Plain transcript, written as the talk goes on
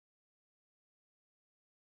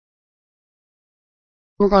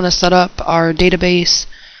We're going to set up our database.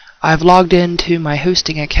 I've logged into my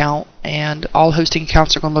hosting account, and all hosting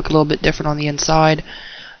accounts are going to look a little bit different on the inside.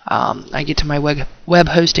 I get to my web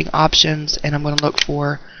hosting options, and I'm going to look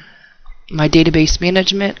for my database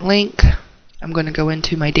management link. I'm going to go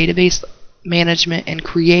into my database management and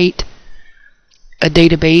create a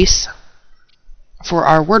database for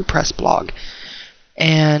our WordPress blog.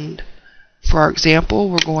 And for our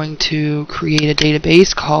example, we're going to create a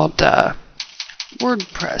database called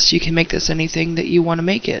WordPress. You can make this anything that you want to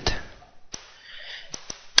make it.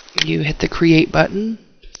 You hit the create button,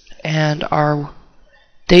 and our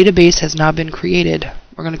database has now been created.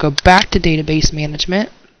 We're going to go back to database management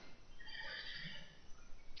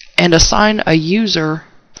and assign a user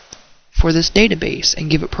for this database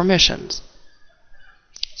and give it permissions.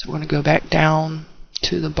 So we're going to go back down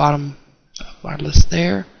to the bottom of our list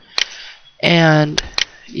there, and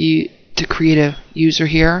to create a user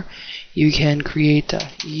here, you can create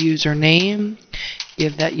a username,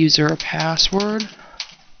 give that user a password,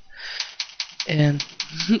 and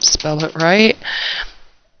spell it right.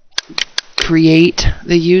 Create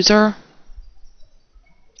the user,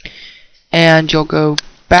 and you'll go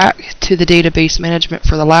back to the database management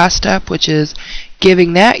for the last step, which is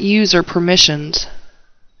giving that user permissions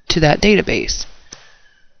to that database.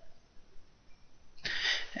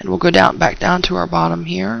 And we'll go back down to our bottom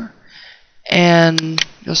here, and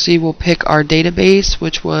you'll see we'll pick our database,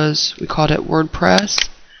 which was, we called it WordPress,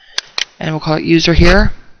 and we'll call it user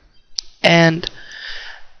here. And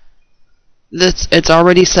it's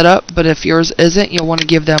already set up, but if yours isn't, you'll want to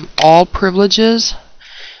give them all privileges.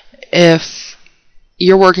 If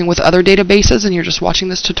you're working with other databases and you're just watching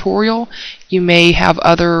this tutorial, you may have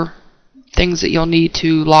other things that you'll need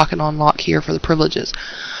to lock and unlock here for the privileges.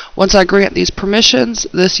 Once I grant these permissions,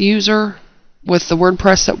 this user with the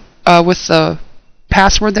WordPress with the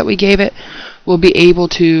password that we gave it will be able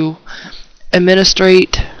to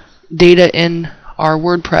administrate data in our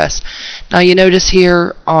WordPress. Now you notice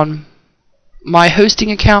here on my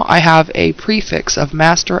hosting account I have a prefix of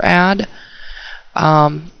master ad.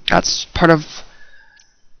 That's part of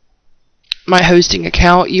my hosting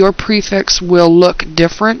account. Your prefix will look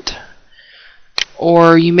different,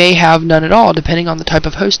 or you may have none at all depending on the type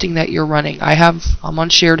of hosting that you're running. I'm on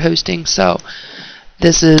shared hosting, so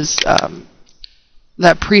this is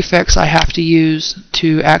that prefix I have to use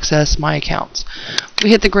to access my accounts. We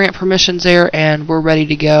hit the grant permissions there, and we're ready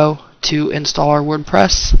to go to install our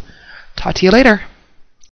WordPress. Talk to you later.